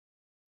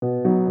Some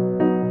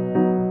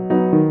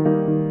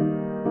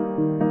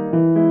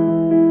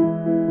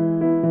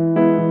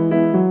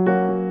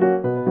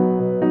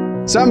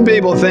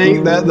people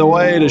think that the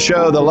way to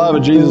show the love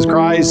of Jesus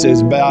Christ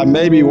is by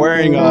maybe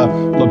wearing a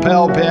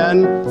lapel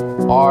pin,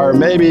 or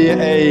maybe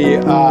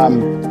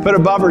put a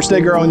bumper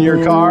sticker on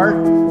your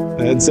car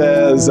that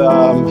says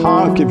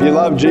honk if you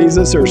love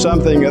Jesus, or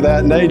something of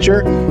that nature.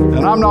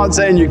 And I'm not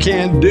saying you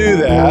can't do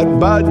that,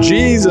 but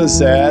Jesus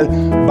said,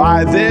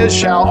 by this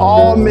shall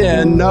all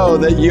men know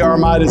that ye are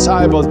my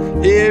disciples,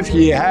 if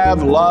ye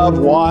have love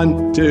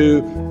one to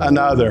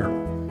another.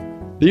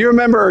 Do you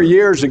remember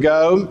years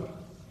ago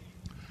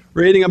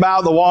reading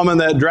about the woman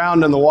that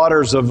drowned in the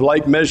waters of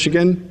Lake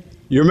Michigan?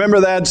 You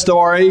remember that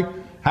story?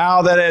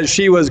 How that as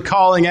she was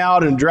calling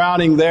out and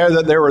drowning there,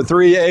 that there were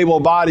 3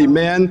 able-bodied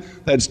men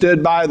that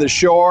stood by the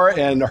shore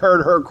and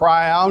heard her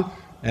cry out,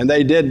 and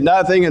they did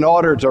nothing in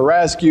order to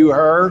rescue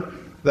her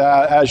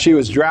as she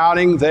was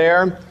drowning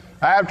there.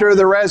 After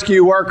the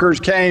rescue workers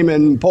came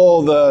and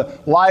pulled the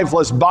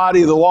lifeless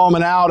body of the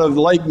woman out of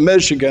Lake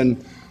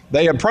Michigan,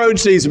 they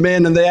approached these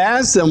men and they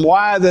asked them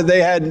why that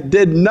they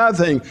did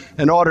nothing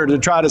in order to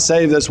try to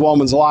save this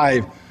woman's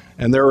life.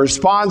 And their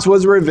response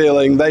was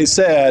revealing. They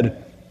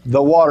said,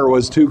 the water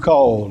was too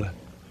cold.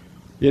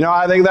 You know,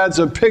 I think that's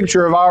a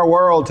picture of our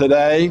world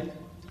today.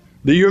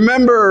 Do you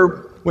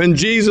remember when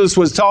Jesus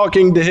was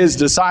talking to his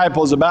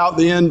disciples about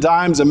the end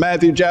times in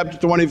Matthew chapter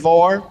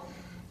 24?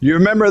 You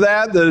remember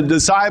that? The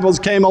disciples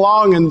came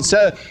along and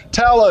said,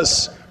 tell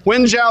us,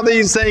 when shall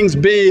these things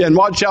be, and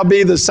what shall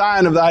be the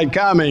sign of thy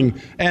coming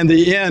and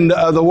the end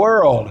of the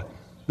world?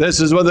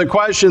 This is what the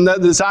question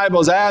that the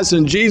disciples asked,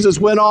 and Jesus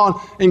went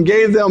on and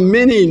gave them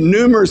many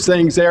numerous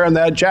things there in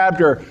that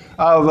chapter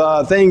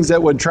of things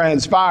that would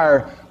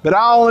transpire. But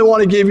I only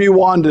want to give you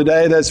one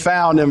today that's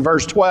found in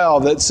verse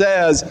 12 that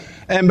says,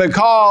 and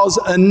because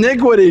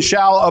iniquity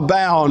shall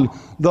abound,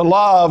 the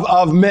love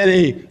of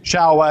many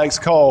shall wax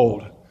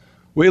cold.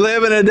 We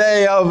live in a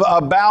day of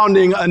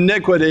abounding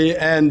iniquity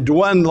and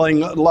dwindling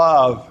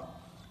love.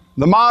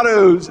 The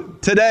motto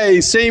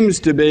today seems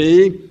to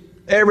be,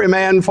 every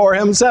man for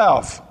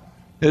himself.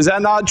 Is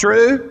that not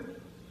true?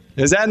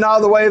 Is that not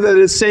the way that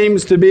it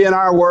seems to be in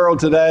our world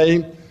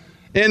today?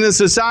 In a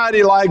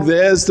society like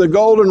this, the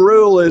golden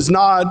rule is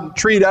not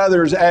treat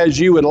others as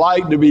you would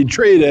like to be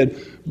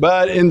treated,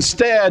 but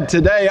instead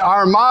today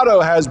our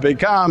motto has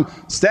become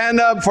stand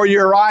up for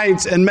your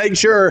rights and make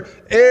sure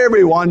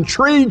everyone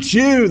treats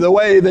you the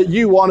way that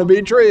you want to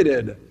be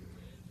treated.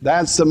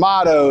 That's the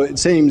motto it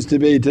seems to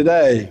be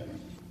today.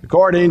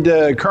 According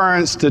to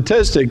current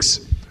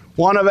statistics,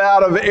 one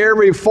out of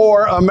every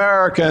 4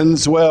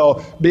 Americans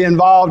will be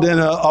involved in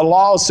a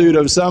lawsuit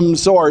of some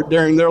sort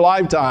during their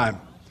lifetime.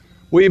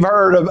 We've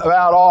heard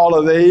about all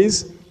of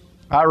these.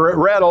 I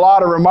read a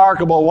lot of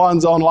remarkable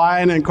ones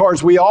online, and of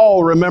course we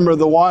all remember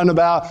the one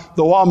about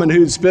the woman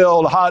who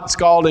spilled hot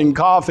scalding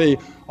coffee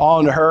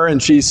on her,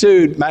 and she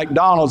sued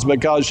McDonald's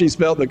because she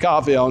spilled the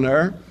coffee on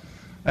her.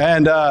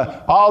 And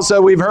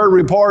also we've heard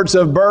reports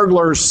of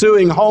burglars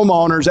suing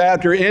homeowners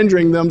after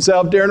injuring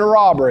themselves during a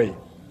robbery.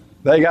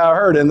 They got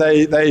hurt and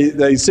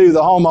they sue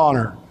the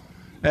homeowner.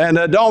 And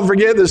don't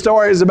forget the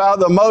stories about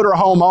the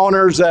motorhome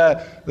owners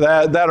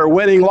that are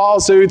winning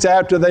lawsuits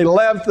after they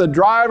left the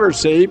driver's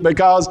seat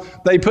because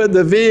they put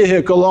the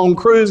vehicle on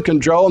cruise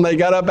control and they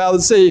got up out of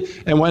the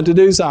seat and went to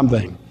do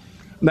something.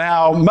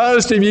 Now,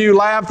 most of you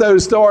laugh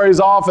those stories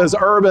off as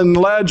urban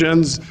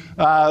legends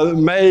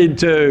made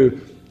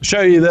to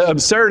show you the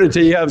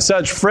absurdity of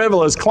such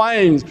frivolous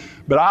claims.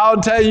 But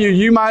I'll tell you,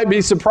 you might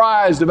be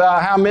surprised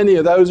about how many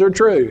of those are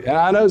true. And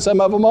I know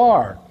some of them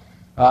are.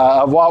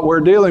 Of what we're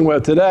dealing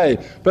with today.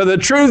 But the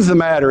truth of the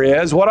matter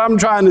is, what I'm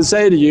trying to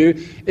say to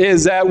you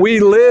is that we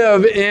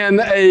live in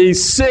a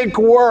sick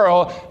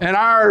world, and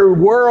our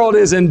world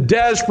is in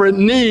desperate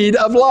need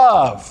of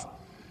love.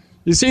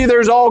 You see,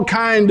 there's all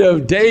kind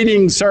of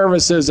dating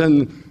services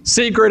and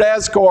secret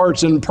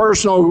escorts and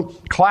personal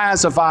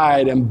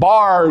classified and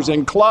bars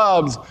and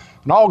clubs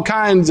and all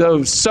kinds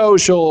of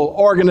social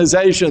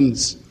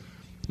organizations.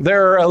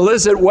 There are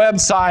illicit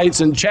websites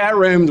and chat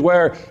rooms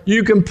where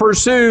you can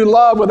pursue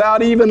love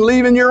without even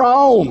leaving your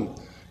home.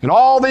 And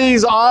all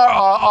these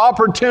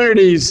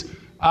opportunities,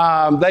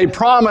 they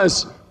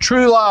promise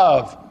true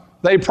love.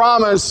 They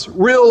promise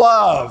real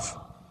love.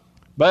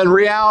 But in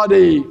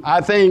reality, I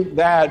think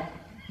that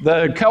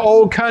the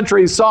old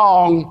country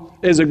song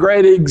is a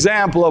great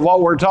example of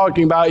what we're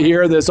talking about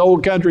here. This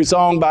old country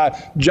song by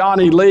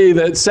Johnny Lee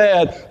that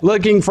said,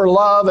 looking for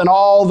love in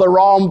all the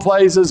wrong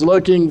places,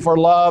 looking for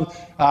love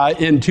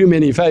in too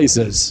many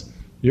faces.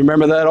 You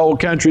remember that old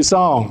country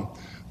song?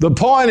 The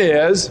point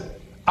is,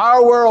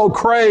 our world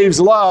craves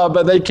love,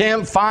 but they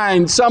can't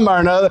find, somehow or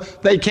another,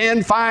 they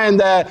can't find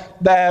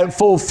that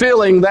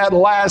fulfilling, that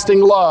lasting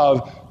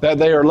love that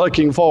they are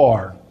looking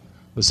for.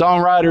 The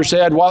songwriter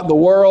said, what the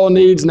world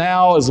needs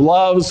now is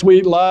love,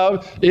 sweet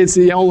love. It's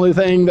the only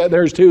thing that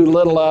there's too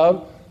little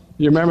of.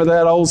 You remember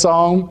that old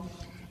song?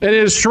 It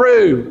is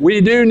true.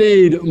 We do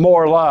need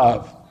more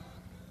love.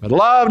 But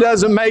love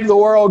doesn't make the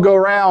world go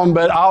round,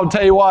 but I'll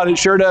tell you what, it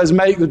sure does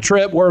make the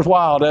trip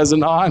worthwhile, does it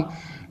not?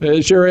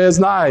 It sure is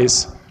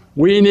nice.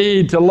 We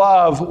need to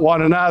love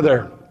one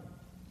another.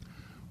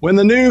 When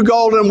the new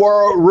golden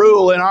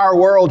rule in our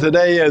world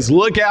today is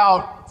look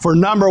out for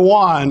number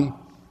one,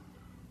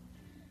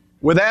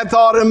 with that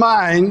thought in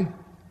mind,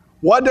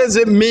 what does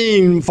it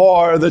mean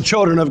for the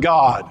children of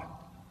God?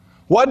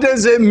 What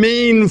does it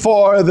mean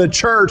for the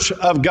church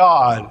of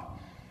God?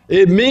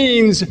 It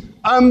means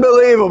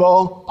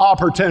unbelievable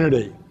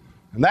opportunity.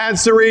 And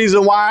that's the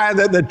reason why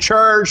that the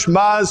church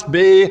must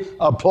be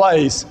a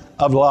place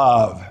of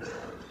love.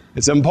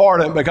 It's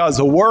important because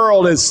the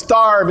world is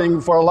starving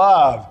for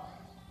love.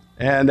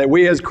 And that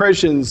we as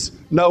Christians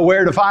know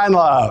where to find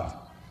love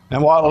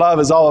and what love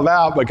is all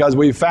about because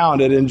we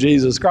found it in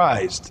Jesus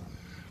Christ.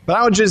 But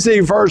I want you to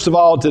see, first of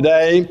all,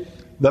 today,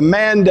 the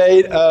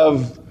mandate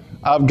of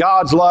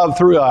God's love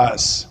through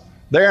us.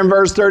 There in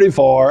verse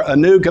 34, a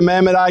new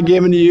commandment I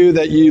give unto you,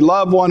 that ye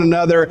love one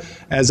another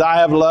as I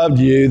have loved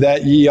you,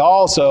 that ye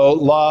also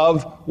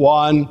love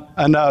one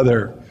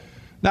another.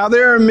 Now,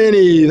 there are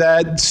many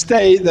that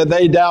state that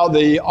they doubt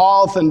the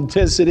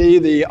authenticity,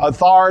 the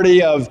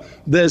authority of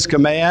this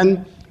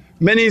command.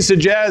 Many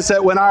suggest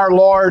that when our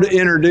Lord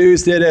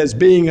introduced it as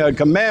being a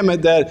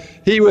commandment, that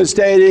he was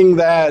stating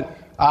that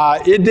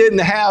it didn't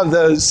have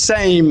the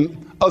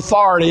same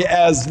authority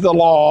as the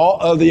law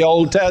of the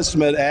Old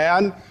Testament,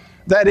 and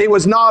that it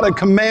was not a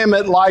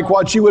commandment like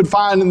what you would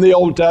find in the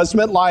Old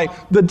Testament, like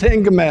the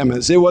Ten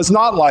Commandments. It was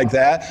not like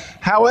that.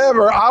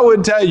 However, I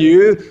would tell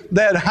you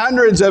that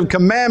hundreds of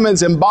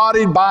commandments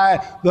embodied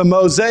by the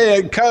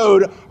Mosaic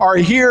Code are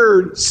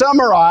here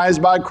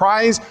summarized by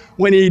Christ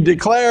when he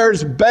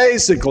declares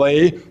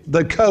basically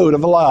the code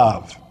of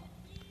love.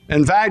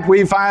 In fact,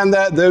 we find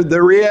that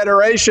the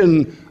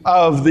reiteration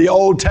of the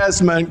Old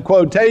Testament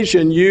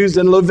quotation used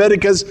in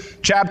Leviticus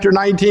chapter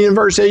 19 and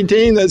verse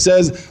 18 that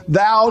says,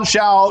 "Thou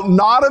shalt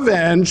not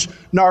avenge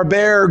nor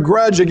bear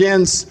grudge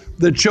against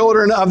the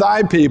children of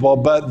thy people,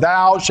 but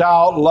thou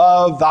shalt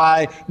love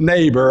thy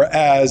neighbor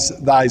as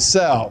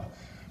thyself."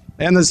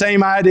 And the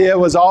same idea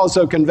was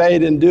also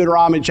conveyed in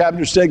Deuteronomy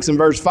chapter 6 and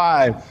verse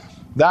 5.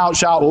 "Thou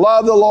shalt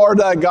love the Lord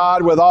thy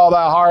God with all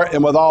thy heart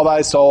and with all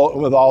thy soul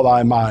and with all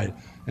thy might."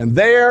 And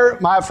there,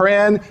 my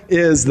friend,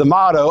 is the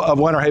motto of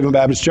Winter Haven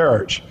Baptist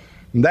Church.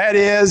 And that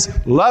is,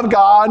 love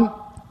God,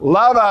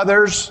 love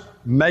others,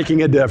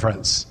 making a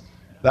difference.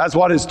 That's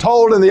what is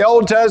told in the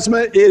Old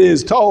Testament. It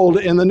is told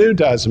in the New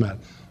Testament.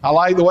 I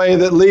like the way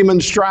that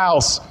Lehman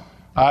Strauss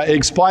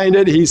explained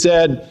it. He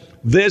said,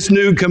 "This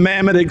new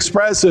commandment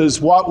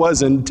expresses what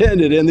was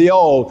intended in the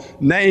Old,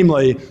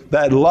 namely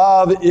that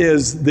love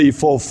is the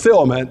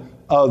fulfillment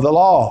of the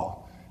law."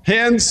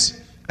 Hence,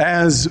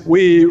 as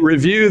we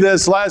review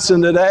this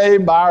lesson today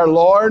by our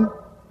Lord,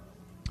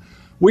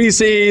 we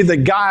see the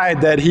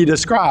guide that he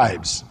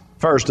describes.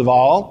 First of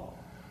all,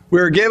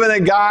 we're given a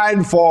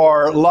guide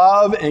for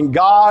love in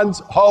God's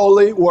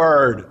holy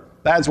word.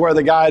 That's where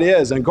the guide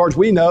is. And of course,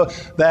 we know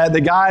that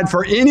the guide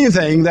for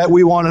anything that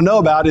we want to know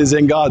about is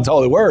in God's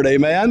holy word.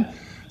 Amen?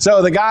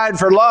 So the guide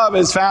for love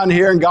is found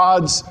here in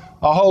God's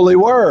holy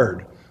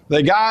word.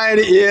 The guide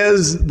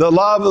is the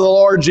love of the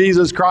Lord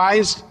Jesus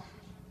Christ,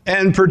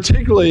 and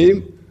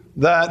particularly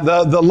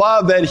the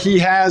love that he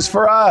has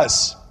for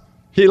us.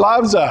 He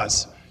loves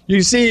us.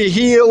 You see,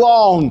 he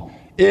alone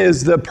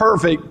is the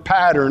perfect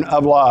pattern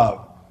of love.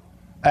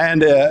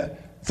 And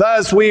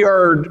thus we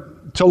are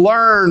to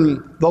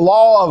learn the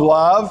law of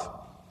love,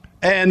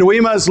 and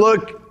we must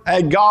look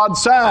at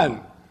God's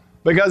Son.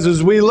 Because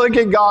as we look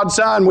at God's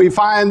Son, we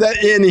find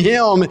that in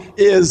him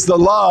is the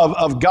love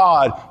of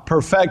God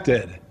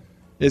perfected.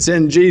 It's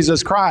in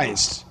Jesus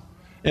Christ.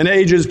 In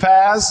ages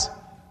past,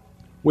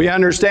 we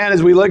understand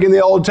as we look in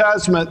the Old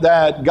Testament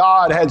that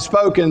God had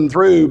spoken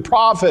through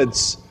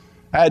prophets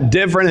at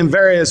different and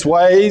various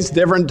ways,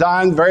 different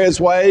times, various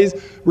ways,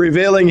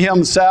 revealing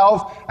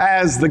himself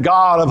as the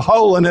God of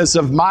holiness,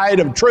 of might,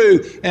 of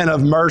truth, and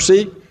of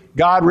mercy.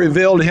 God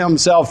revealed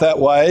himself that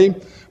way.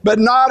 But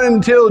not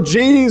until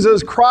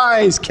Jesus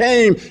Christ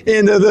came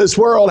into this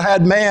world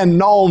had man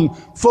known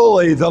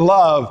fully the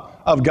love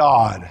of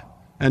God,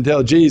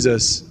 until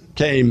Jesus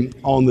came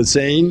on the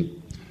scene.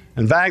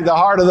 In fact, the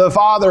heart of the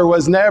Father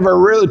was never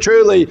really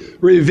truly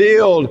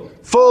revealed,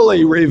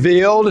 fully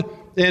revealed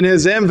in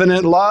his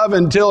infinite love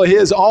until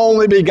his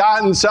only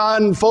begotten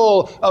Son,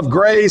 full of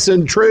grace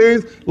and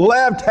truth,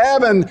 left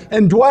heaven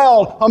and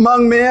dwelt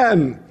among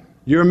men.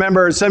 You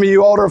remember, some of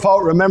you older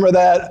folk remember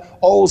that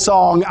old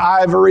song,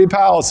 Ivory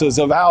Palaces,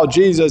 of how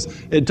Jesus,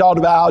 it talked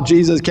about how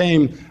Jesus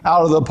came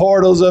out of the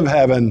portals of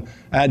heaven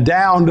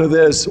down to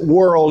this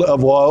world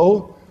of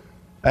woe.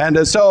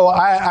 And so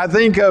I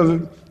think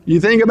of, you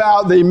think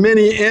about the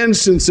many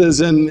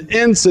instances and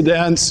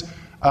incidents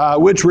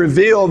which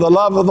reveal the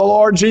love of the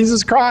Lord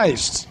Jesus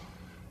Christ.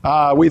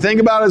 We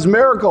think about his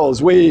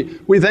miracles. We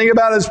think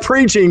about his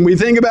preaching. We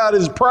think about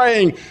his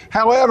praying.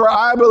 However,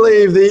 I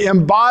believe the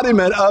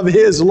embodiment of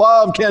his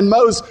love can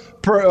most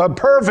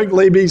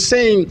perfectly be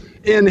seen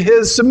in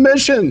his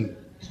submission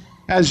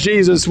as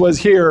Jesus was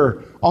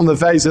here on the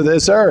face of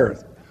this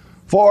earth.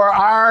 For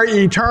our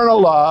eternal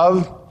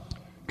love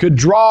could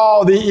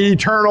draw the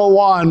eternal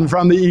one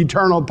from the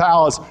eternal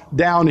palace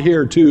down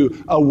here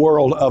to a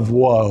world of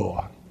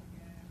woe.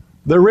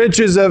 The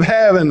riches of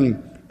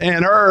heaven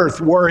and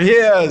earth were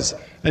his,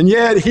 and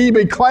yet he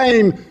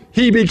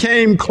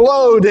became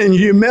clothed in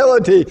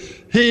humility.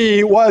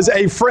 He was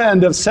a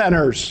friend of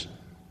sinners.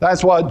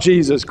 That's what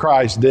Jesus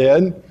Christ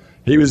did.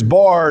 He was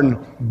born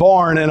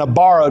in a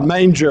borrowed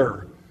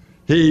manger.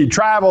 He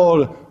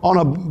traveled on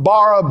a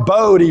borrowed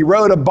boat. He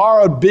rode a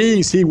borrowed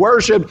beast. He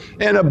worshiped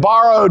in a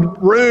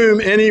borrowed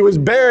room, and he was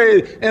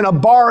buried in a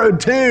borrowed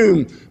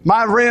tomb.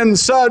 My friend,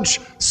 such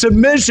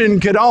submission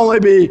could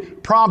only be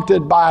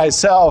prompted by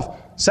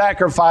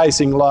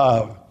self-sacrificing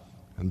love.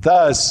 And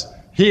thus,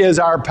 he is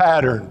our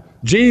pattern.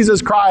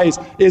 Jesus Christ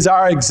is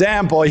our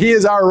example. He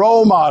is our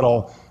role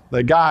model,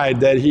 the guide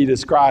that he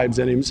describes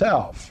in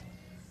himself.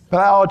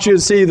 But I want you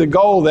to see the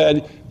goal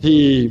that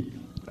he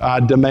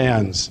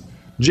demands.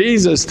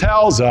 Jesus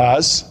tells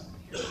us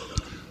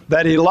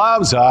that he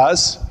loves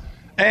us,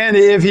 and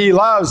if he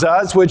loves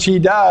us, which he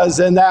does,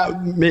 then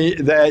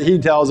that he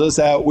tells us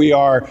that we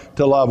are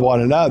to love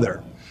one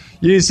another.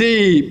 You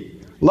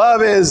see,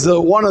 love is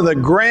one of the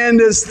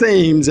grandest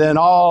themes in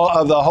all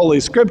of the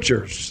Holy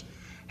Scriptures.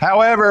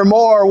 However,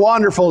 more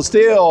wonderful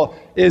still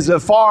is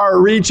the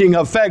far-reaching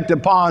effect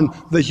upon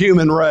the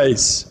human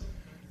race.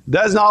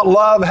 Does not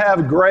love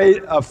have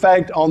great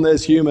effect on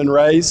this human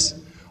race?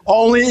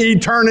 Only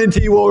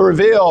eternity will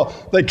reveal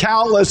the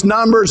countless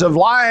numbers of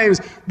lives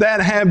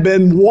that have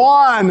been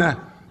won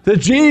to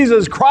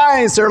Jesus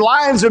Christ. Their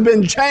lives have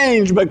been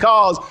changed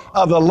because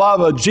of the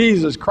love of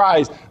Jesus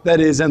Christ that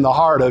is in the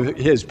heart of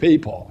his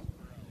people.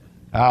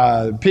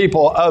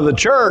 People of the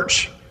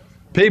church.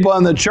 People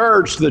in the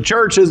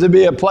church is to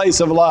be a place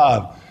of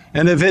love.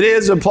 And if it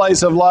is a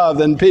place of love,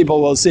 then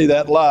people will see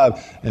that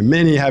love. And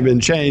many have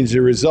been changed as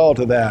a result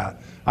of that.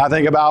 I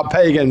think about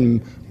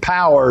pagan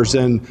powers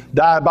and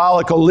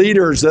diabolical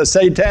leaders, the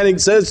satanic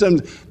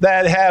systems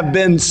that have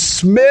been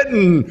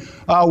smitten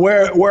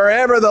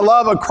wherever the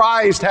love of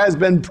Christ has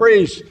been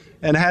preached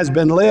and has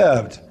been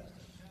lived.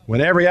 When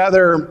every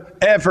other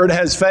effort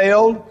has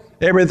failed,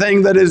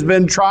 everything that has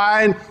been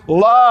tried,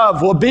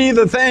 love will be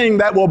the thing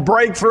that will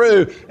break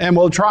through and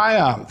will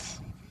triumph.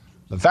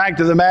 The fact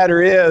of the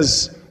matter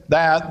is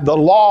that the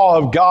law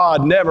of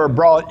God never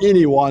brought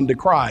anyone to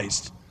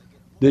Christ.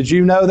 Did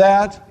you know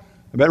that?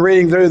 I've been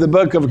reading through the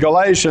book of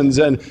Galatians,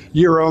 and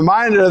you're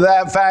reminded of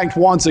that fact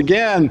once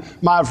again,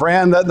 my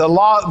friend, that the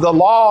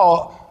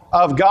law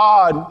of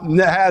God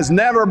has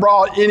never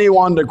brought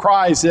anyone to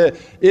Christ. It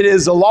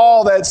is the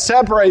law that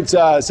separates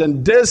us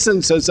and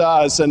distances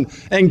us and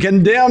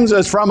condemns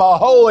us from a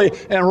holy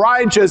and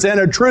righteous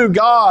and a true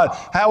God.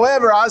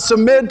 However, I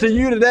submit to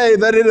you today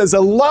that it is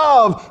the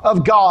love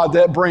of God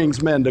that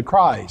brings men to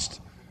Christ.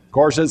 Of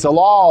course, it's a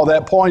law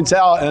that points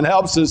out and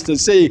helps us to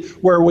see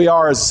where we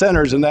are as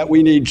sinners and that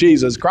we need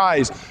Jesus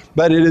Christ.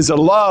 But it is the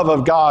love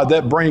of God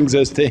that brings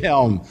us to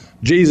him.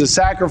 Jesus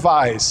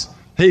sacrificed.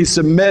 He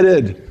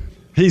submitted.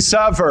 He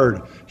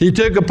suffered. He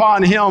took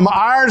upon him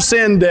our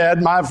sin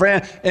debt, my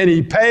friend, and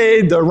he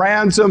paid the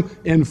ransom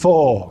in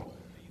full.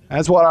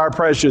 That's what our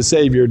precious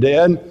Savior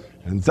did.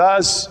 And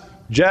thus,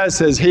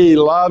 just as he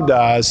loved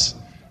us,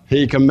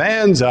 he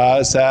commands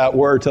us that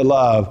we're to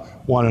love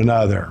one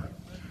another.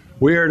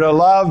 We are to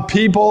love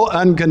people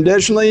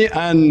unconditionally,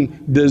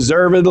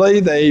 undeservedly.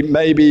 They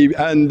may be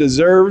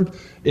undeserved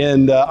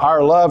in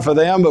our love for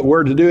them, but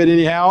we're to do it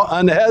anyhow,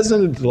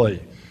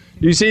 unhesitantly.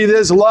 You see,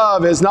 this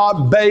love is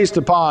not based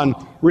upon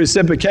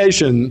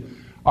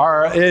reciprocation,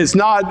 or it's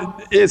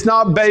not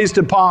based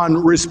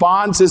upon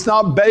response. It's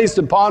not based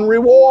upon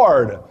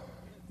reward.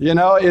 You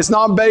know, it's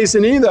not based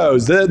in either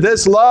of those.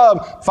 This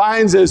love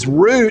finds its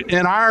root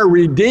in our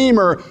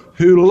Redeemer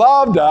who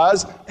loved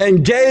us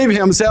and gave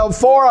himself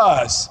for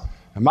us.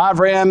 And my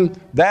friend,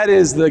 that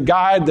is the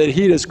guide that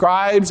he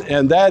describes,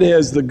 and that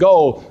is the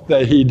goal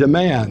that he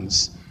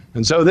demands.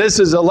 And so this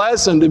is a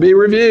lesson to be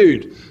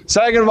reviewed.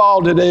 Second of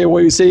all, today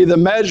we see the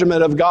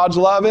measurement of God's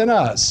love in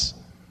us.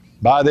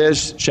 By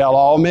this shall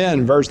all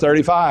men, verse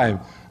 35,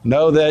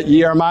 know that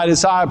ye are my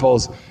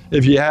disciples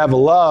if ye have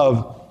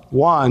love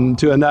one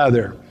to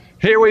another.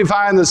 Here we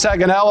find the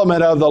second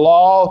element of the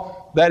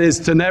law, that is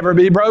to never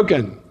be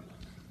broken.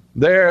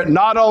 There,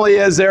 not only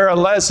is there a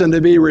lesson to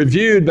be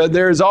reviewed, but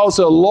there is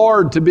also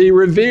Lord to be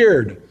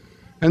revered.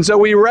 And so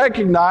we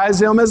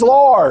recognize him as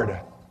Lord.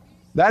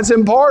 That's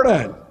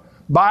important.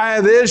 By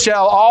this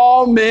shall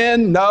all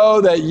men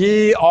know that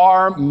ye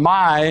are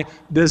my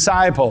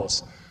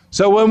disciples.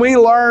 So when we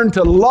learn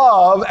to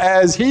love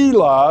as he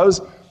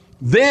loves,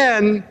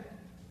 then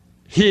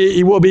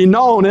he will be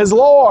known as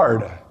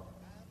Lord.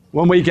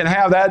 When we can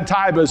have that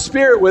type of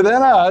spirit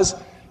within us,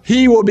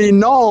 he will be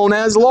known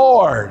as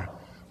Lord.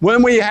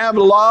 When we have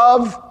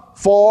love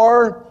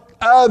for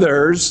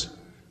others,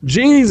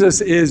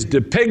 Jesus is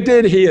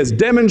depicted, he is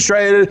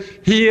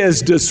demonstrated, he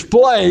is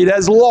displayed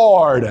as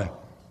Lord.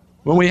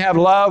 When we have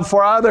love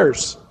for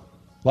others.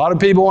 A lot of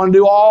people want to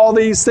do all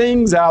these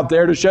things out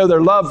there to show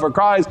their love for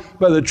Christ,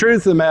 but the truth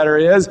of the matter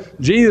is,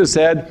 Jesus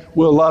said,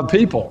 we'll love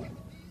people.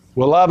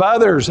 We'll love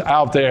others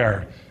out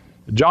there.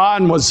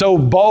 John was so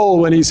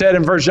bold when he said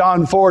in 1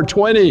 John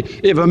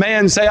 4:20, if a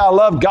man say, I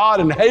love God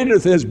and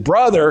hateth his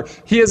brother,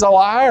 he is a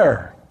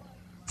liar.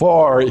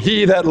 For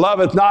he that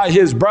loveth not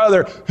his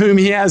brother whom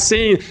he has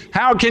seen,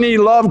 how can he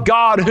love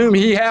God whom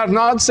he hath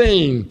not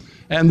seen?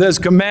 And this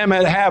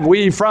commandment have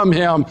we from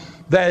him,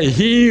 that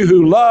he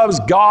who loves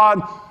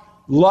God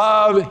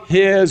love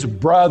his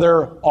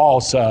brother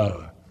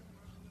also.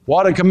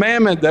 What a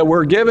commandment that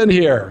we're given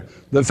here.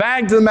 The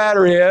fact of the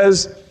matter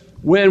is,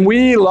 when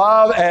we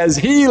love as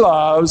he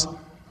loves,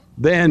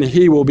 then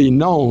he will be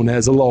known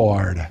as the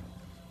Lord.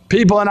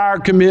 People in our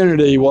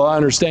community will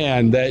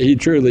understand that he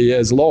truly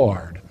is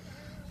Lord.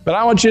 But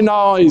I want you to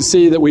not only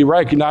see that we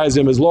recognize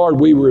him as Lord,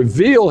 we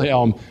reveal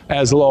him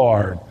as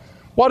Lord.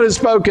 What is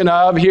spoken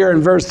of here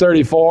in verse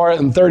 34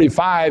 and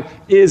 35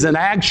 is an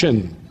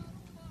action.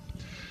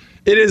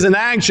 It is an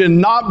action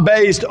not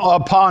based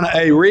upon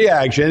a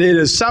reaction. It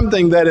is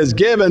something that is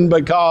given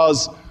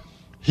because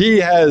he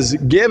has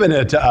given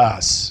it to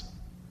us.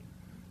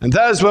 And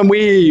thus, when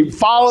we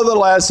follow the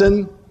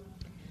lesson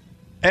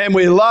and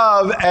we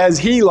love as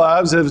he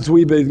loves, as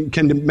we've been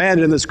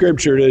commanded in the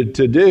scripture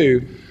to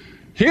do,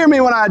 hear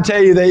me when I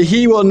tell you that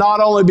he will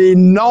not only be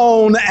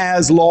known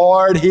as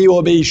Lord, he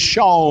will be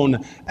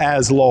shown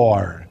as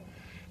Lord.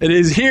 It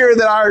is here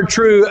that our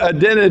true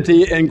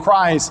identity in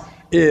Christ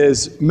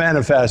is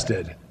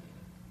manifested.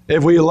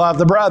 If we love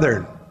the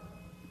brethren.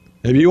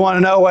 If you want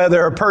to know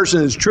whether a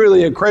person is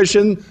truly a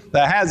Christian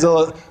that has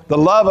the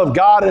love of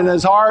God in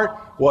his heart,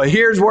 well,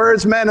 here's where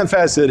it's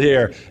manifested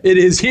here. It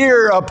is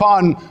here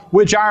upon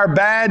which our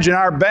badge and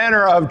our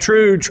banner of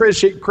true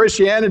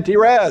Christianity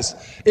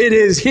rests. It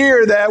is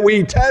here that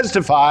we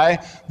testify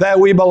that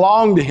we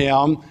belong to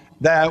him,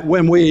 that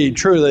when we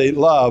truly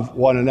love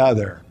one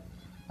another.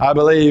 I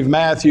believe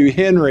Matthew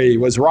Henry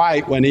was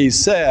right when he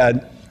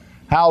said,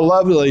 how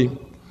lovely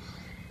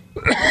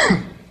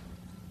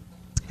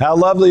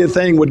a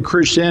thing would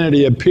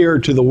Christianity appear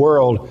to the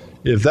world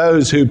if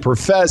those who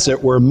profess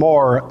it were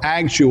more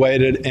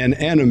actuated and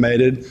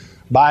animated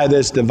by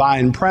this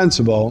divine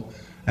principle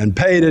and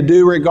paid a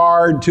due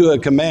regard to a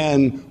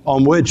command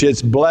on which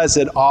its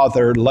blessed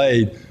author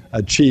laid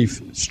a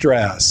chief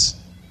stress.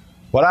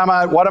 What am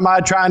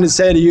I trying to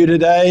say to you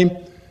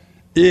today?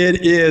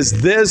 It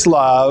is this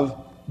love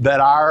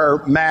that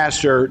our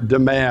Master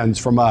demands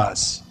from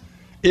us.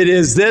 It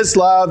is this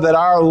love that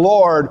our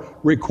Lord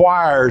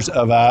requires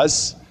of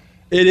us.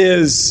 It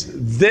is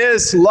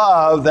this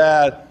love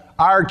that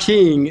our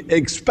King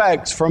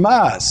expects from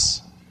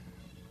us.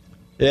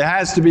 It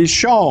has to be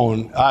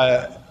shown.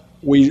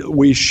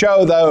 We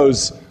show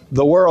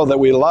the world that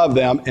we love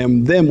them,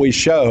 and then we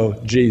show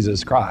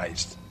Jesus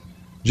Christ.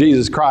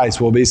 Jesus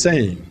Christ will be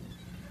seen.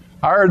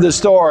 I heard the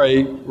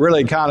story,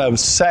 really kind of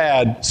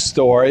sad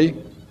story,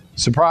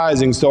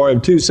 surprising story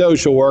of two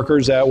social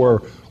workers that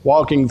were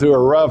walking through a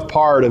rough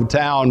part of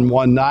town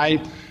one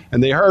night,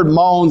 and they heard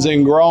moans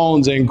and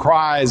groans and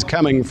cries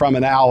coming from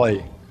an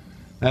alley.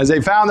 As they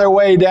found their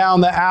way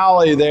down the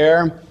alley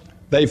there,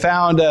 they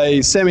found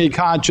a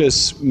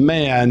semi-conscious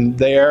man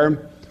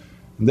there.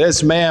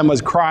 This man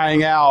was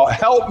crying out,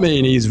 help me,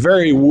 and he's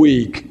very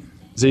weak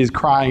as he's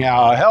crying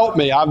out, help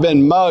me, I've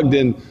been mugged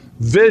and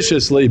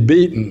viciously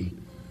beaten.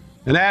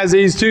 And as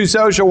these two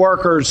social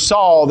workers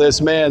saw this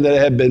man that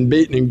had been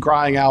beaten and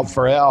crying out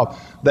for help,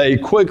 they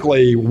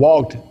quickly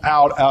walked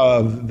out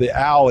of the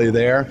alley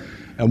there.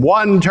 And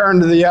one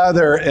turned to the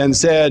other and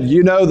said,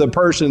 you know, the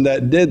person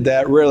that did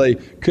that really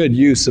could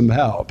use some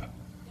help.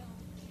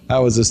 That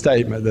was a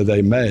statement that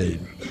they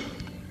made.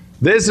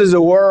 This is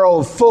a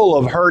world full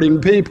of hurting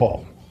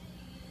people.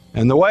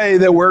 And the way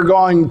that we're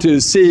going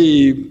to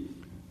see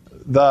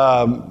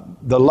the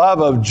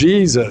love of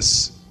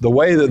Jesus, the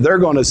way that they're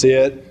going to see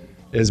it,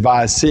 is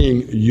by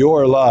seeing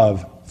your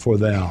love for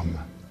them.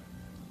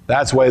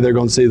 That's the way they're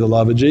going to see the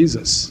love of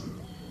Jesus.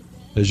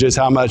 It's just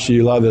how much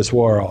you love this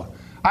world.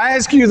 I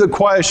ask you the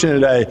question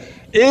today,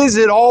 is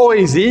it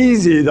always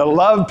easy to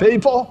love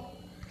people?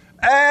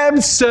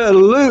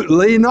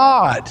 Absolutely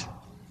not.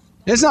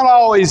 It's not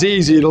always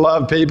easy to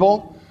love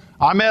people.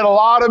 I met a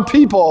lot of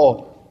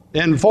people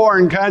in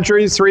foreign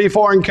countries, 3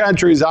 foreign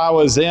countries I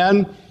was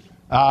in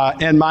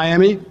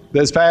Miami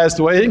this past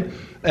week.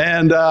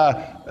 And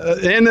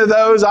into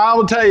those, I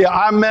will tell you,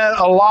 I met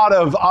a lot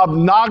of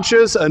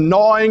obnoxious,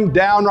 annoying,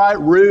 downright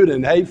rude,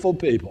 and hateful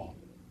people.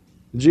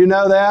 Did you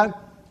know that?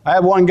 I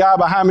had one guy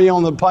behind me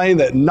on the plane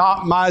that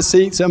knocked my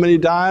seat so many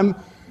times,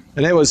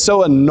 and it was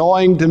so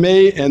annoying to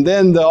me. And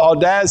then the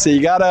audacity,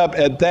 he got up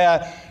at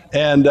that,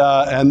 and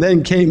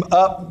then came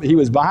up. He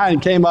was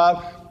behind, came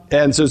up,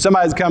 and so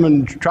somebody's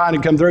trying to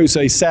come through,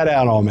 so he sat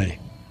down on me,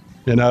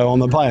 on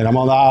the plane. I'm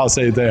on the aisle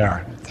seat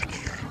there,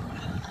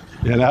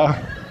 And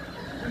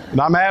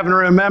I'm having to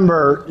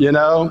remember,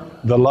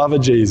 the love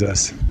of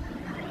Jesus.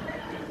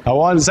 I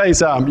wanted to say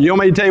something. You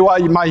want me to tell you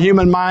what my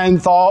human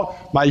mind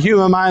thought? My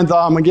human mind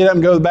thought, I'm going to get up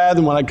and go to the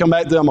bathroom. When I come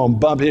back to him, I'm going to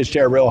bump his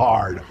chair real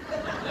hard.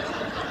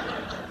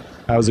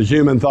 That was a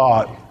human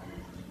thought.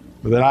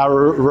 But then I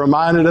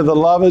reminded of the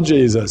love of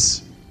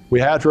Jesus. We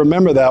have to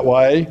remember that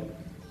way.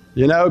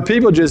 You know,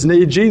 people just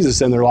need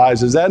Jesus in their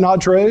lives. Is that not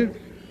true?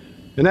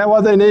 Isn't that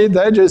what they need?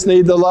 They just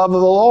need the love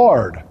of the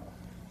Lord.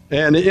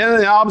 And in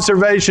the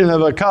observation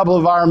of a couple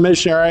of our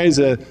missionaries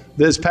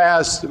this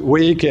past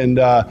week in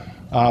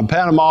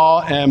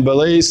Panama and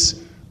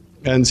Belize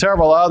and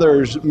several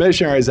other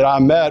missionaries that I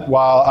met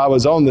while I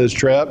was on this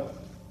trip,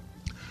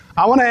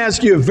 I want to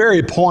ask you a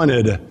very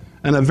pointed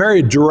and a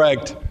very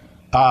direct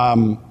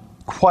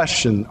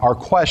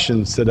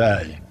questions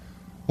today.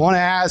 I want to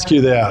ask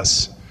you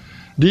this.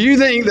 Do you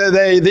think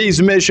that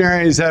these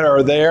missionaries that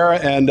are there,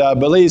 and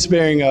Belize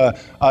being a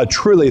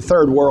truly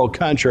third world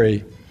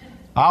country,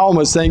 I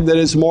almost think that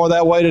it's more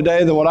that way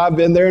today than what I've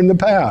been there in the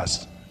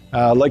past,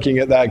 looking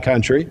at that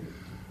country.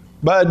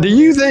 But do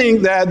you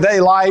think that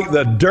they like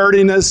the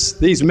dirtiness,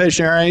 these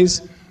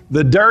missionaries,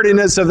 the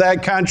dirtiness of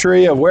that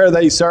country, of where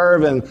they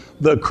serve, and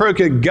the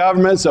crooked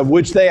governments of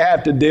which they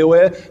have to deal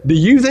with? Do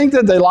you think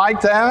that they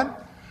like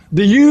that?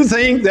 Do you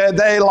think that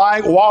they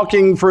like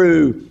walking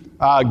through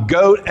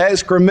goat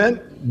excrement,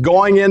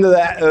 going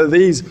into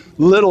these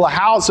little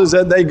houses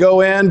that they go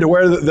in to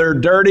where they're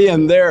dirty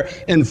and they're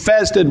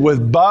infested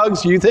with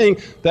bugs? Do you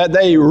think that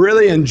they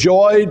really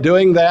enjoy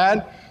doing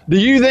that? Do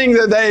you think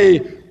that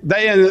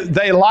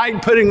they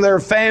like putting their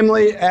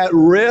family at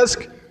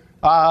risk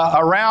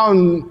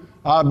around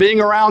being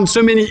around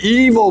so many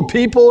evil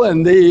people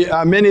in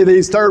many of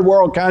these third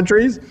world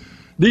countries?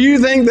 Do you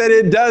think that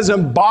it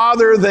doesn't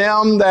bother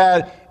them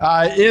that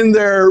in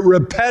their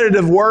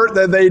repetitive work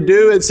that they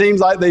do, it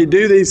seems like they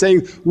do these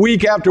things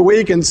week after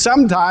week, and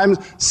sometimes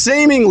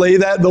seemingly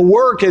that the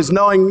work is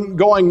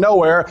going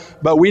nowhere,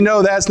 but we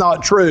know that's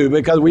not true,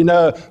 because we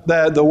know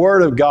that the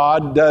Word of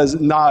God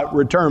does not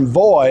return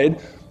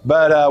void.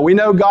 But we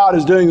know God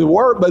is doing the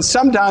work, but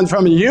sometimes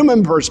from a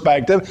human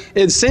perspective,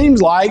 it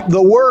seems like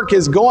the work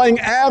is going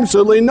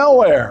absolutely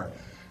nowhere.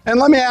 And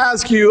let me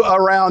ask you,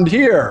 around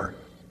here,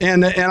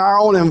 in our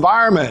own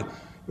environment,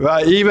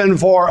 even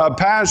for a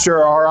pastor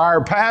or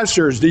our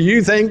pastors, do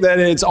you think that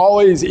it's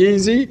always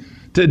easy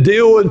to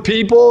deal with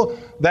people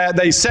that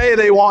they say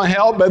they want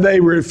help, but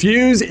they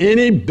refuse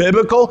any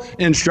biblical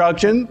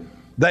instruction?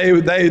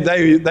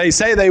 They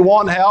say they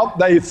want help.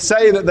 They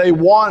say that they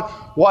want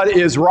what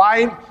is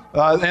right,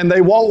 and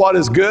they want what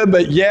is good,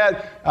 but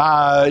yet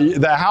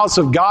the house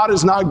of God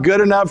is not good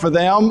enough for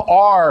them,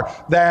 or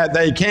that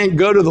they can't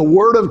go to the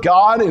Word of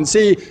God and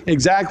see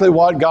exactly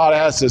what God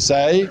has to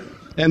say.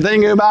 And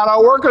thinking about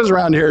our workers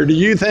around here, do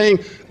you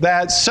think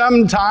that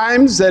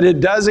sometimes that it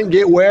doesn't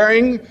get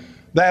wearing,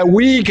 that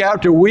week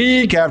after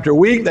week after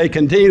week they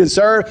continue to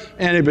serve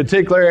in a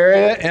particular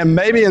area, and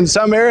maybe in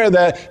some area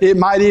that it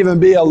might even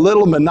be a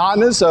little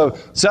monotonous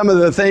of some of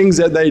the things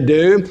that they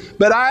do?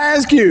 But I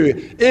ask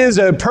you, is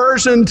a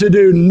person to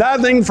do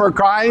nothing for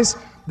Christ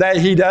that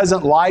he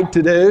doesn't like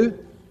to do?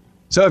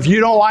 So if you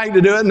don't like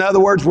to do it, in other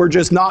words, we're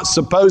just not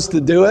supposed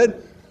to do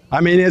it. I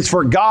mean, it's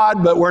for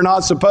God, but we're not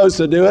supposed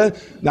to do it.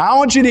 Now, I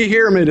want you to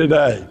hear me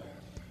today.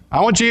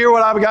 I want you to hear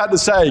what I've got to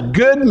say.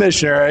 Good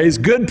missionaries,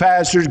 good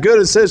pastors, good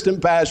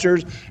assistant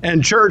pastors,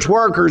 and church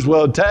workers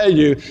will tell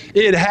you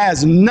it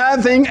has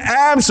nothing,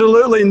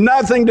 absolutely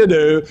nothing to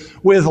do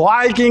with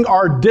liking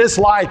or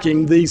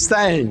disliking these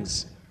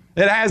things.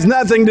 It has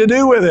nothing to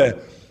do with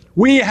it.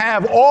 We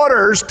have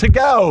orders to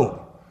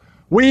go.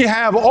 We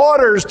have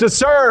orders to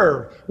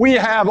serve. We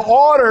have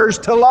orders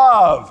to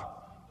love,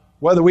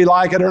 whether we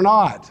like it or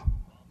not.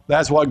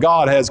 That's what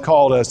God has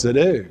called us to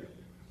do.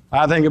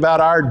 I think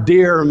about our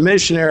dear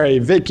missionary,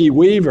 Vicki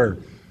Weaver,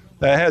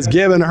 that has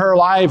given her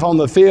life on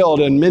the field,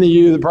 and many of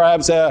you that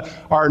perhaps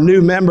are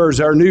new members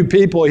or new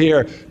people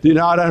here do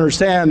not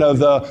understand of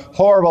the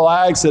horrible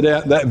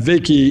accident that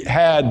Vicki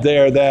had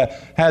there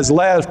that has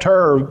left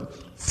her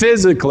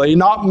physically,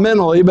 not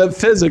mentally, but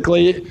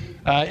physically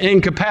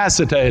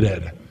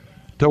incapacitated,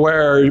 to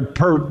where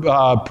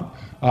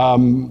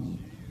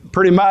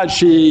pretty much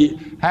she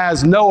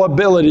has no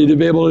ability to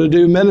be able to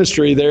do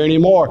ministry there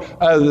anymore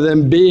other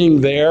than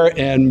being there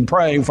and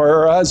praying for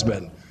her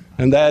husband.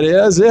 And that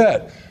is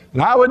it.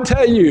 And I would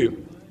tell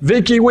you,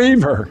 Vicki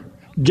Weaver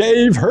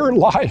gave her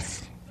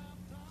life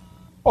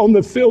on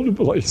the field of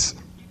Belize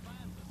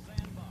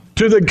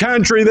to the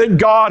country that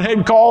God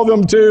had called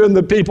them to and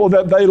the people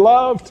that they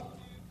loved.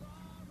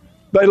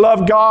 They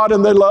loved God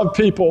and they loved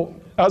people.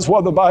 That's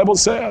what the Bible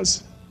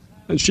says.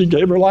 And she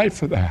gave her life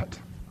for that.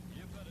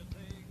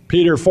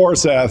 Peter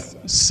Forsyth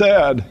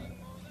said,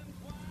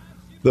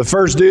 the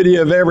first duty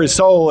of every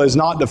soul is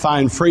not to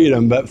find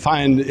freedom, but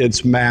find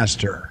its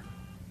master.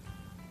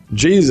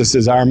 Jesus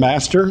is our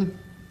master,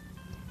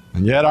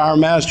 and yet our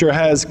master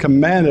has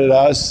commanded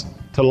us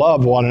to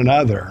love one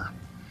another.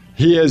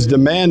 He has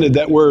demanded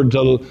that we're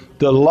to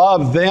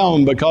love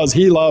them because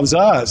he loves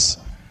us.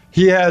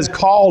 He has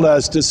called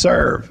us to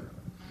serve.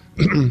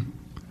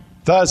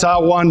 Thus, I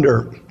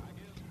wonder,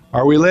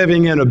 are we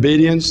living in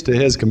obedience to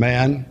his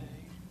command?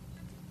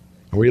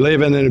 Are we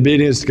living in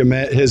obedience to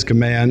his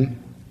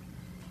command?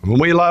 When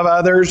we love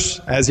others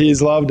as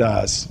he's loved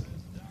us,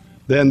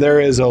 then there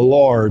is a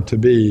Lord to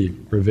be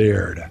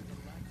revered.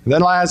 And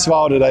then last of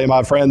all today,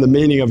 my friend, the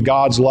meaning of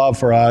God's love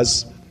for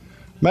us.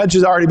 Much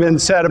has already been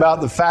said about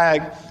the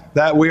fact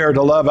that we are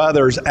to love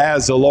others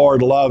as the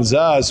Lord loves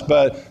us,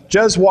 but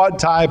just what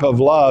type of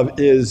love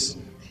is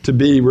to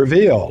be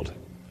revealed?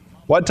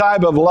 What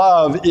type of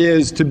love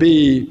is to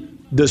be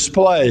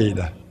displayed?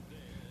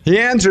 He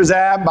answers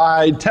that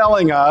by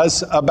telling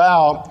us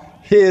about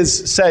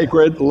His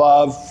sacred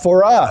love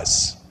for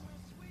us.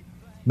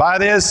 By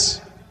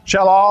this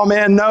shall all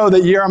men know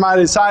that ye are my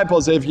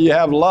disciples, if ye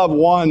have love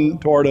one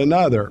toward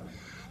another.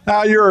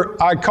 Now,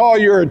 I call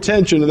your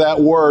attention to that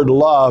word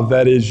love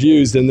that is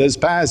used in this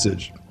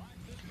passage.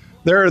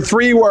 There are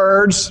 3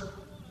 words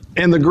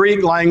in the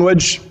Greek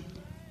language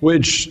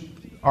which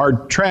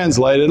are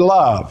translated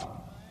love.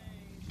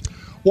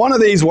 One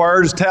of these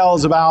words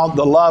tells about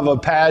the love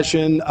of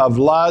passion, of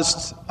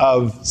lust,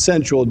 of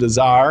sensual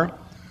desire.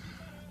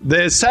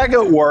 The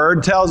second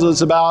word tells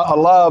us about a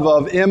love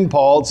of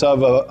impulse,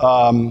 of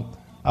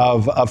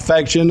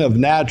affection, of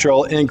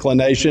natural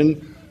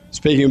inclination,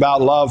 speaking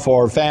about love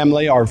for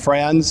family or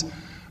friends.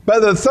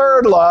 But the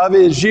third love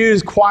is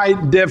used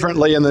quite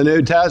differently in the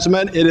New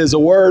Testament. It is a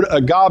word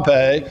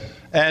agape,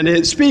 and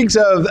it speaks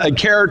of a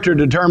character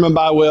determined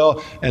by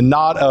will and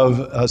not of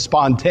a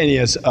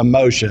spontaneous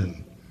emotion.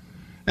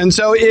 And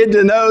so it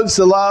denotes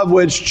the love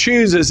which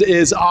chooses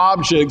its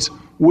objects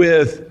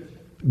with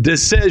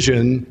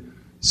decision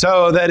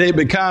so that it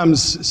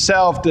becomes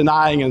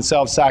self-denying and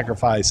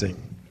self-sacrificing.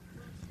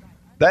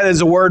 That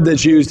is a word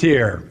that's used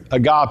here,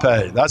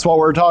 agape. That's what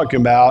we're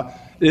talking about.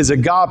 It is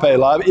agape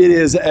love. It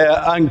is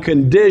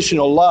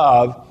unconditional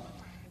love.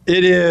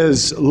 It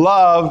is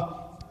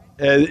love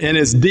in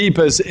its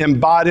deepest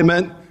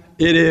embodiment.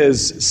 It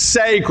is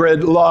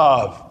sacred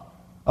love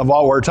of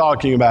what we're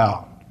talking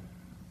about.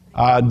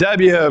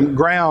 W.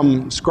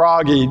 Graham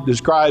Scroggie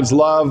describes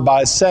love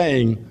by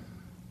saying,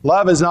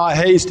 love is not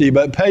hasty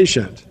but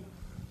patient.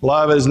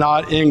 Love is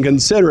not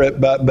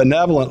inconsiderate but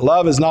benevolent.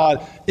 Love is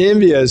not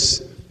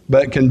envious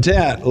but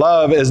content.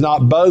 Love is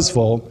not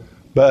boastful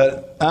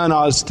but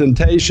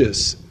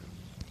unostentatious.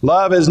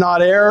 Love is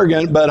not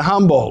arrogant but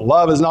humble.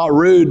 Love is not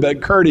rude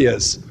but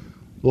courteous.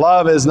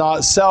 Love is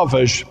not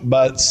selfish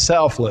but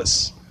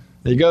selfless.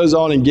 He goes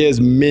on and gives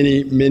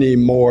many, many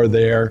more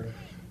there.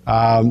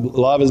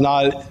 Love is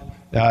not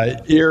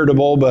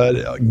irritable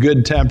but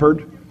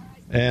good-tempered.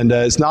 And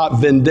it's not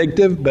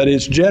vindictive, but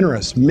it's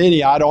generous.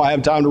 Many I don't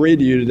have time to read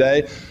to you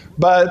today.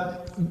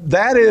 But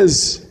that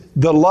is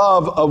the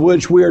love of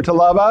which we are to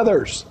love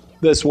others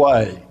this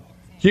way.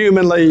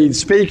 Humanly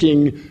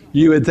speaking,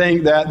 you would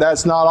think that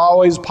that's not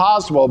always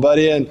possible, but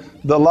in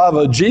the love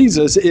of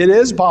Jesus, it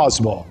is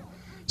possible.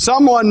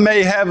 Someone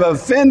may have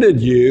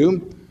offended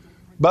you,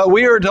 but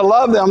we are to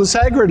love them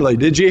sacredly.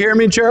 Did you hear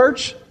me,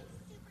 church?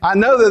 I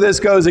know that this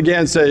goes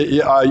against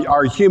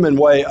our human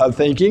way of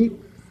thinking.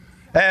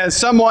 As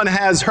someone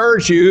has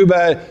hurt you,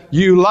 but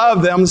you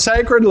love them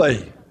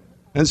sacredly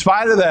in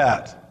spite of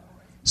that.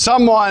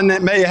 Someone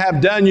may have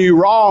done you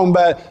wrong,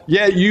 but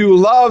yet you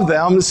love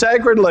them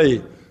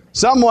sacredly.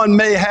 Someone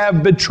may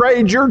have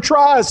betrayed your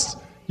trust.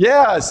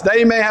 Yes,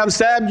 they may have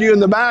stabbed you in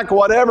the back or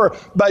whatever,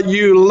 but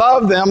you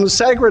love them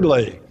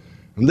sacredly.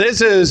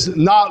 This is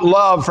not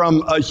love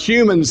from a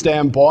human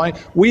standpoint.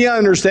 We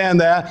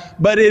understand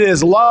that, but it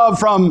is love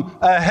from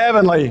a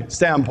heavenly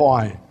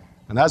standpoint.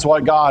 And that's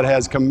what God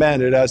has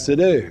commanded us to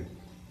do.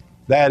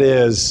 That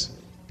is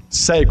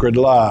sacred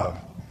love.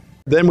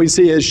 Then we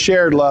see His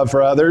shared love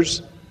for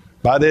others.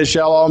 By this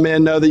shall all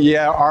men know that ye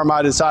are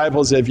my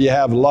disciples, if ye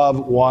have love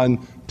one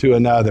to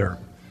another.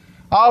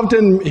 I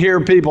often hear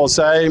people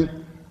say,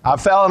 I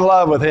fell in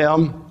love with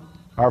him,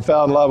 or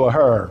fell in love with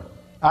her.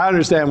 I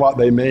understand what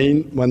they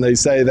mean when they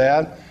say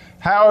that.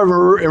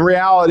 However, in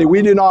reality,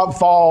 we do not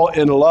fall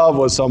in love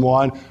with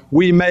someone.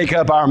 We make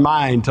up our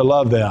mind to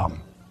love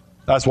them.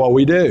 That's what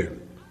we do.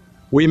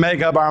 We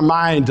make up our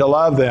mind to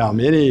love them.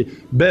 Any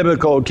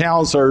biblical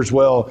counselors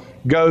will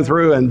go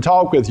through and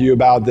talk with you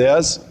about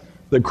this.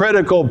 The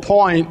critical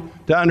point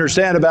to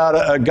understand about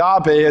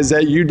agape is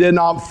that you did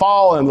not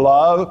fall in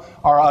love,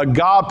 or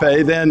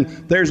agape,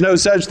 then there's no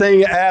such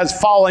thing as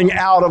falling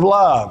out of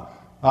love.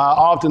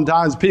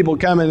 Oftentimes people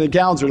come into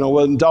counseling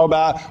and talk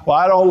about, well,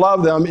 I don't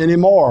love them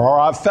anymore, or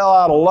I fell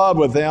out of love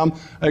with them.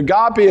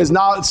 Agape is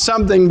not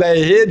something that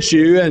hits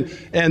you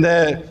and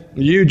that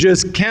you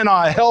just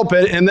cannot help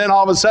it, and then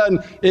all of a sudden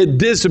it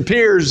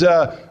disappears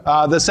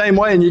the same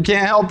way, and you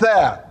can't help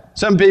that.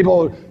 Some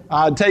people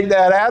take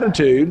that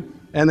attitude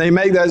and they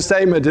make that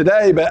statement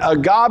today, but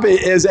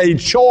agape is a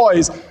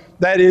choice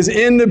that is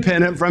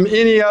independent from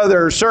any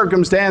other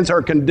circumstance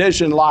or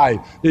condition in life.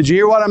 Did you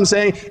hear what I'm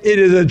saying? It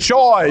is a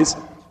choice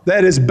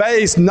that is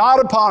based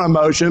not upon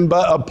emotion,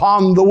 but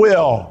upon the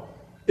will.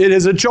 It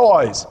is a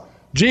choice.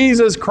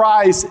 Jesus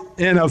Christ,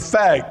 in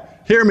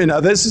effect, hear me now,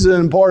 this is an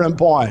important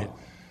point.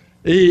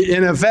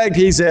 In effect,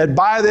 He said,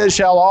 by this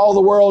shall all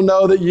the world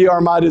know that ye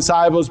are my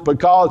disciples,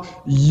 because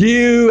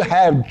you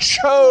have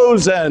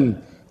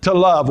chosen to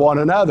love one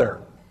another.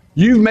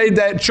 You've made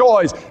that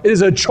choice. It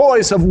is a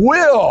choice of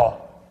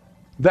will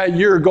that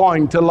you're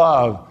going to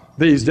love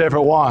these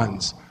different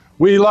ones.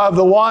 We love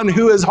the one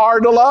who is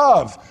hard to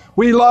love.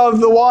 We love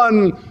the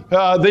one,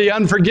 the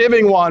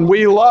unforgiving one.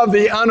 We love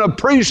the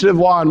unappreciative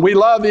one. We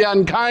love the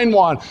unkind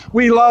one.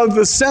 We love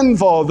the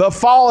sinful, the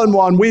fallen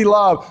one. We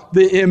love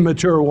the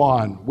immature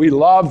one. We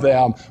love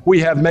them. We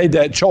have made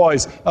that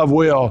choice of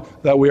will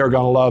that we are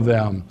going to love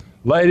them.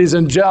 Ladies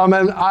and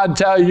gentlemen, I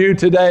tell you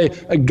today,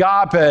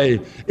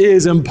 agape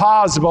is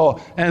impossible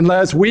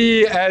unless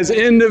we as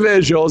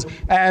individuals,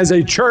 as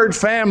a church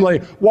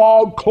family,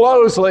 walk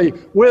closely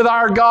with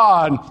our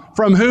God,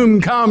 from whom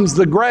comes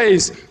the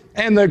grace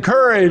and the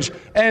courage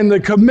and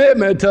the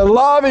commitment to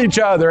love each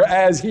other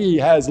as He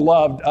has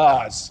loved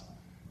us.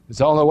 It's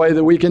the only way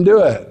that we can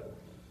do it.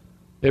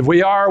 If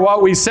we are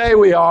what we say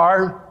we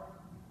are,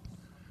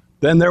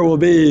 then there will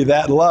be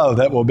that love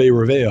that will be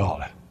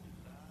revealed.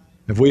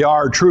 If we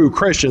are true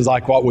Christians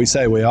like what we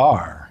say we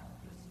are.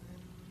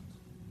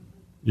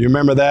 You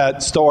remember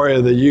that story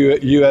of the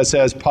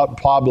USS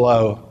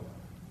Pablo?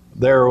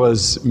 There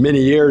was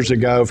many years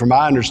ago, from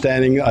my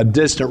understanding, a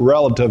distant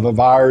relative of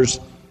ours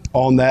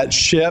on that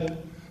ship.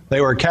 They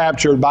were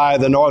captured by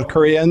the North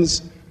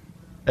Koreans.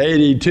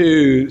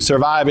 82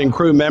 surviving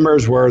crew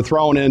members were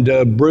thrown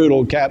into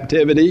brutal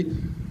captivity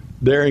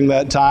during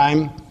that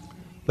time.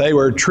 They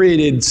were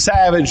treated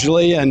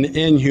savagely and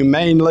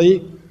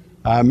inhumanely,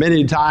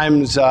 many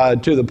times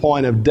to the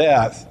point of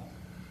death.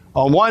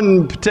 On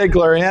one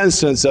particular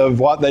instance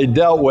of what they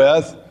dealt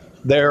with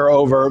there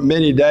over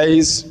many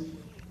days,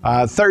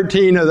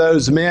 13 of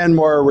those men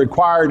were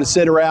required to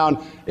sit around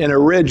in a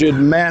rigid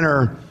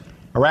manner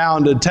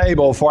around a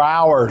table for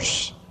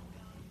hours.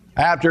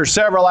 After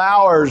several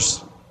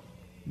hours,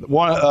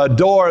 a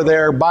door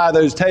there by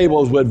those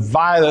tables would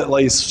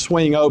violently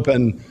swing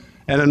open,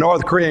 and a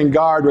North Korean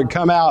guard would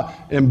come out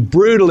and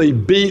brutally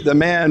beat the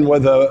man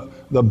with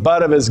the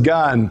butt of his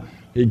gun.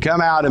 He'd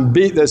come out and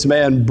beat this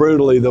man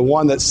brutally, the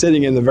one that's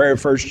sitting in the very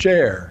first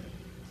chair.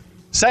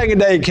 Second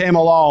day came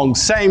along,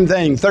 same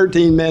thing,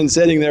 13 men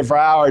sitting there for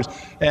hours,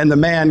 and the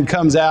man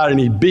comes out and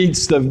he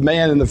beats the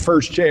man in the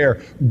first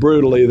chair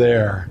brutally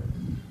there.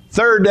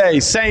 Third day,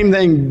 same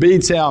thing,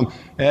 beats him,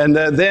 and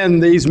then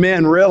these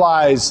men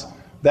realize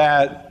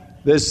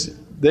that this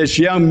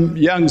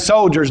young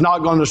soldier's not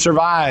going to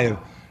survive.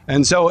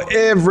 And so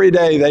every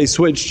day they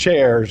switched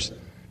chairs,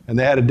 and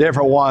they had a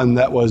different one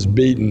that was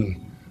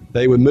beaten.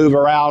 They would move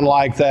around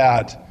like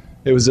that.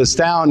 It was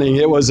astounding.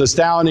 It was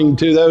astounding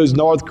to those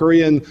North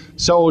Korean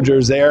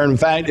soldiers there. In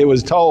fact, it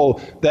was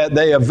told that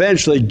they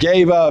eventually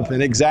gave up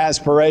in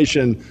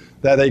exasperation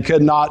that they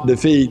could not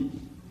defeat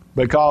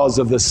because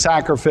of the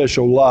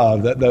sacrificial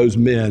love that those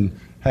men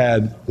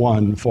had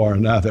one for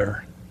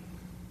another.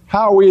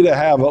 How are we to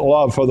have a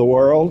love for the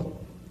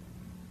world,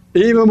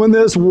 even when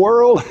this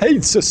world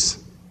hates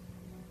us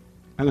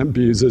and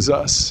abuses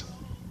us?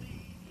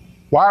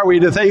 Why are we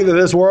to think that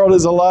this world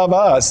is to love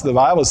us? The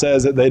Bible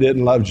says that they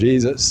didn't love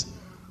Jesus.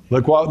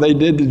 Look what they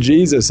did to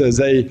Jesus as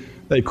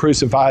they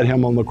crucified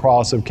Him on the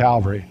cross of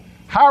Calvary.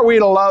 How are we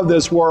to love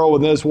this world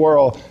when this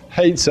world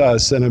hates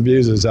us and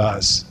abuses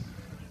us?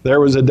 There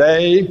was a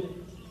day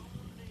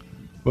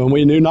when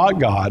we knew not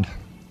God,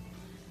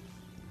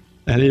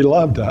 and He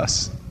loved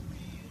us,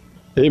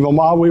 even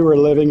while we were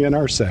living in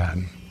our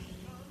sin.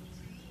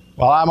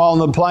 While I'm on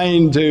the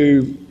plane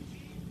to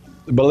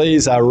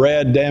Belize, I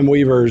read Dan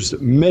Weaver's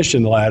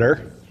mission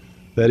letter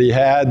that he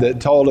had that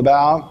told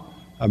about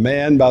a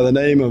man by the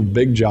name of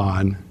Big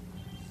John.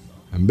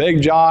 And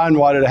Big John,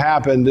 what had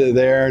happened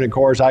there, and of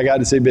course I got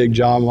to see Big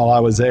John while I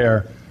was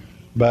there,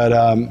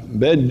 but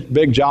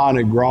Big John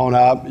had grown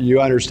up.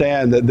 You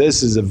understand that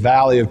this is a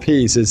valley of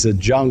peace. It's a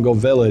jungle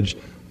village.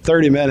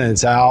 30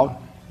 minutes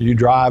out, you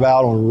drive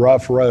out on a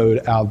rough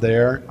road out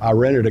there. I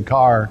rented a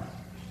car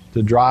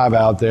to drive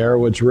out there,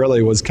 which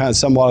really was kind of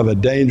somewhat of a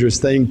dangerous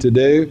thing to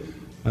do.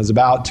 I was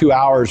about 2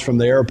 hours from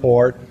the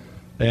airport,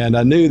 and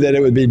I knew that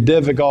it would be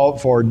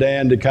difficult for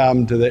Dan to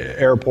come to the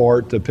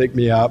airport to pick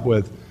me up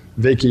with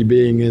Vicki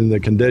being in the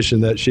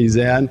condition that she's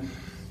in.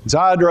 So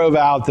I drove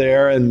out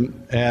there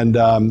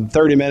and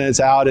 30 minutes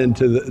out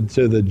into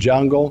the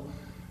jungle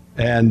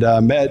and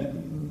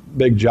met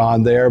Big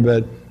John there.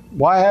 But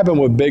what happened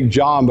with Big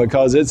John,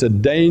 because it's a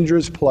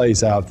dangerous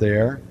place out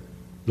there.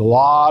 A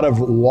lot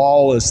of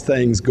lawless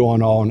things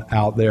going on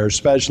out there,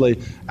 especially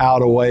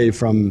out away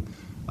from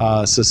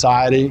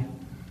society.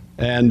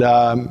 And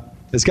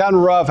it's gotten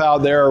rough out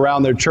there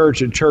around their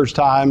church at church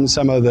time.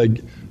 Some of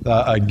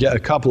a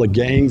couple of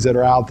gangs that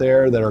are out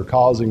there that are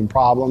causing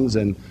problems.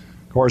 And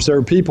of course, there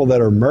are people that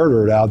are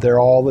murdered out there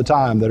all the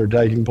time that are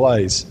taking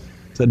place.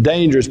 It's a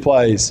dangerous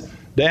place.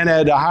 Dan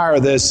had to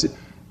hire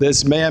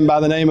this man by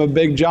the name of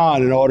Big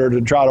John in order to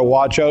try to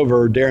watch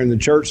over during the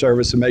church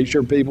service and make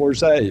sure people are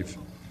safe.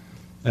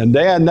 And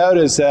Dan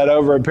noticed that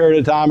over a period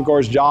of time, of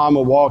course, John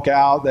would walk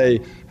out.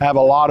 They have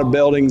a lot of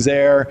buildings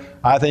there.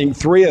 I think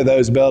 3 of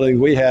those buildings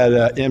we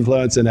had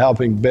influence in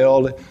helping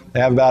build. They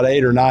have about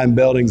 8 or 9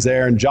 buildings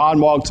there. And John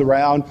walks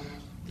around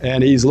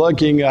and he's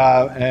looking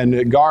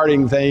and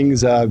guarding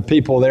things.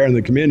 People there in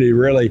the community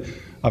really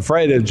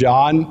afraid of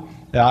John.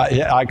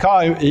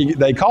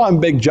 They call him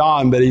Big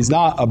John, but he's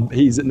not a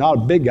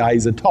big guy.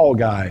 He's a tall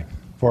guy,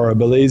 for a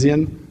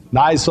Belizean.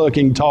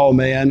 Nice-looking, tall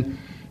man.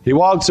 He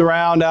walks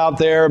around out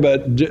there,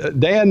 but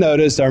Dan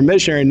noticed, our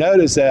missionary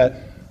noticed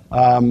that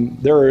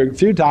there were a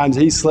few times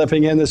he's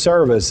slipping in the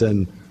service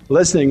and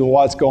listening to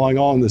what's going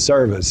on in the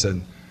service.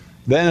 And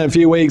then a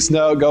few weeks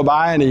go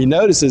by, and he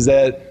notices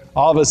that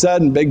all of a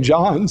sudden, Big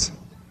John's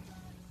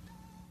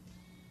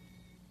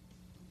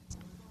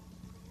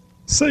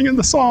singing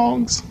the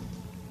songs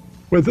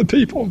with the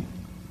people.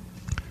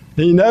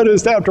 He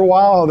noticed after a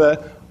while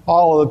that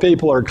all of the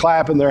people are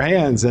clapping their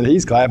hands, and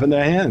he's clapping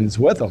their hands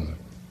with them.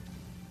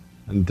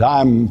 And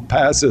time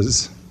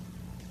passes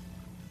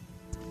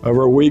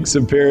over weeks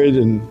of period,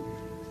 and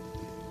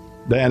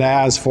Dan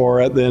asked for,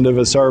 at the end of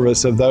a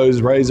service, of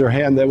those raise their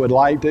hand that would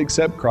like to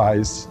accept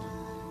Christ.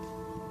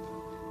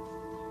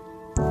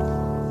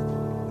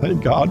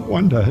 Thank God,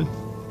 one day,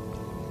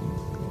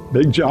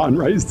 Big John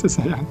raised his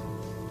hand.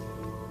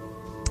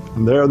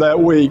 And there that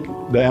week,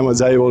 Dan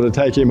was able to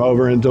take him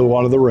over into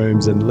one of the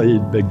rooms and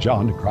lead Big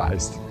John to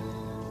Christ.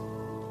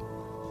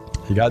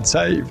 He got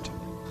saved.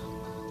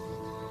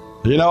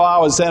 You know, I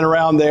was sitting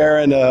around there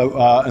in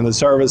the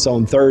service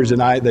on Thursday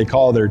night. They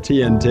call their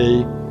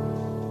TNT.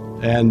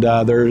 And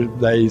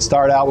they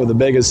start out with the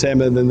biggest hymn,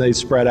 and then they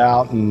spread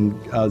out,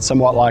 and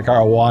somewhat like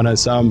our Awana.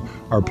 Some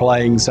are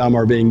playing, some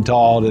are being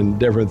taught, and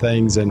different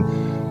things.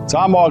 And so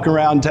I'm walking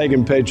around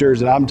taking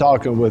pictures, and I'm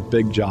talking with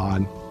Big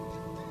John.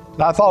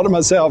 And I thought to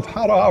myself,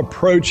 how do I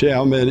approach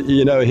him and,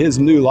 his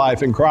new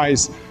life in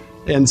Christ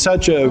in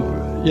such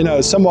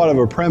a, somewhat of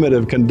a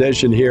primitive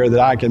condition here, that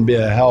I can be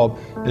a help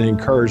and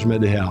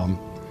encouragement to him.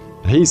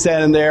 And he's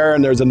standing there,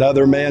 and there's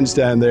another man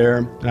standing there.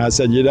 And I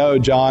said,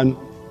 John,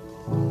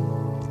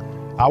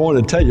 I want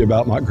to tell you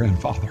about my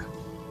grandfather.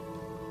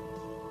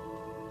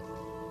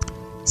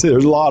 See,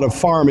 there's a lot of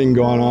farming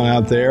going on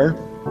out there.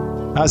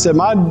 I said,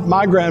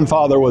 my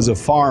grandfather was a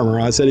farmer.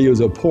 I said he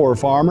was a poor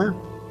farmer.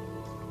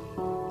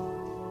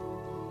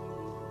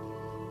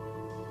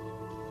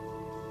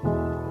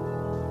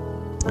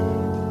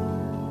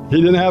 He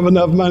didn't have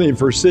enough money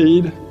for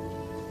seed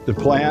to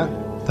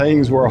plant.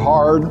 Things were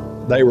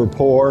hard. They were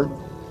poor.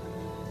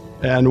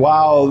 And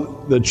while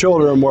the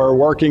children were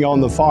working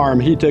on the farm,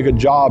 he took a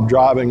job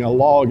driving a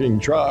logging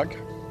truck.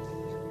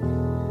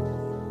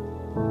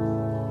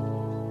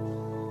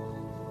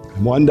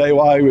 And one day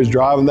while he was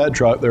driving that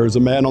truck, there was a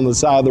man on the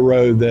side of the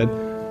road that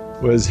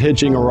was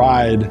hitching a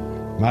ride.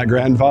 My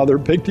grandfather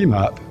picked him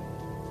up.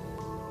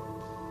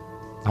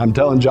 I'm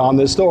telling John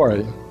this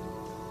story.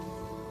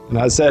 And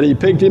I said, he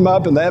picked him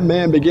up, and that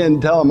man began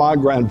telling my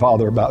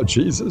grandfather about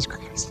Jesus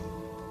Christ.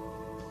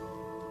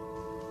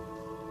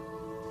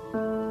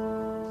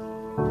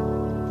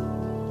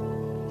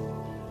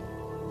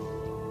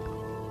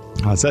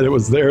 I said, it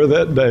was there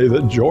that day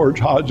that George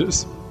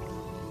Hodges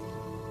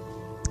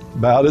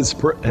bowed his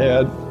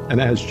head and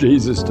asked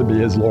Jesus to be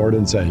his Lord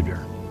and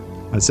Savior.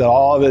 I said,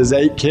 all of his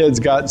 8 kids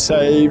got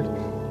saved.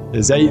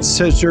 His 8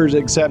 sisters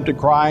accepted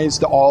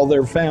Christ. All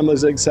their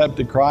families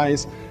accepted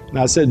Christ. And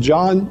I said,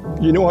 John,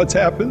 you know what's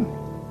happened?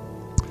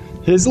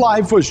 His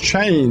life was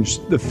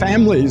changed. The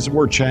families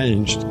were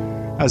changed.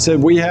 I said,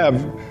 we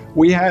have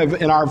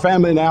in our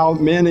family now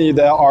many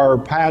that are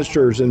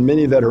pastors and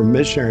many that are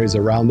missionaries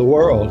around the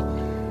world.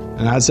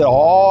 And I said,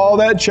 all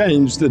that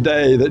changed the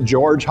day that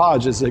George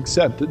Hodges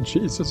accepted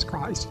Jesus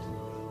Christ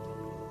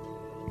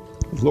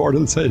as Lord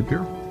and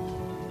Savior.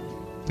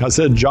 I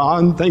said,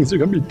 John, things are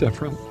going to be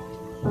different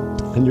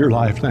in your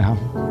life now.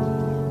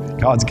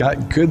 God's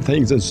got good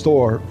things in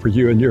store for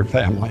you and your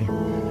family.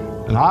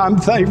 And I'm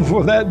thankful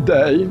for that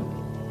day.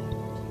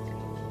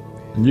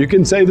 And you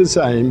can say the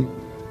same.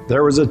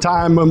 There was a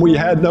time when we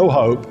had no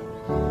hope.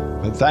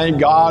 But thank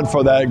God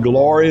for that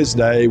glorious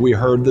day we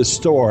heard the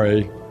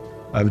story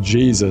of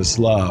Jesus'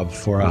 love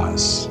for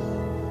us.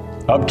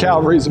 Up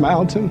Calvary's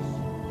mountain,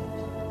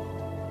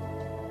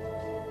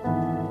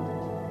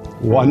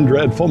 one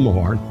dreadful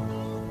morn,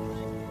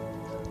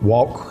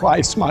 walked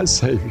Christ my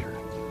Savior,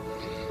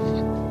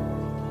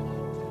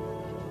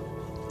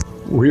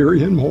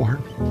 weary and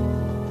worn,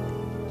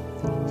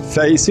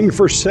 facing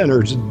for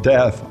sinners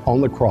death on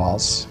the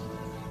cross,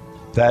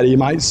 that he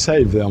might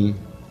save them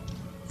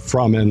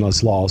from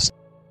endless loss.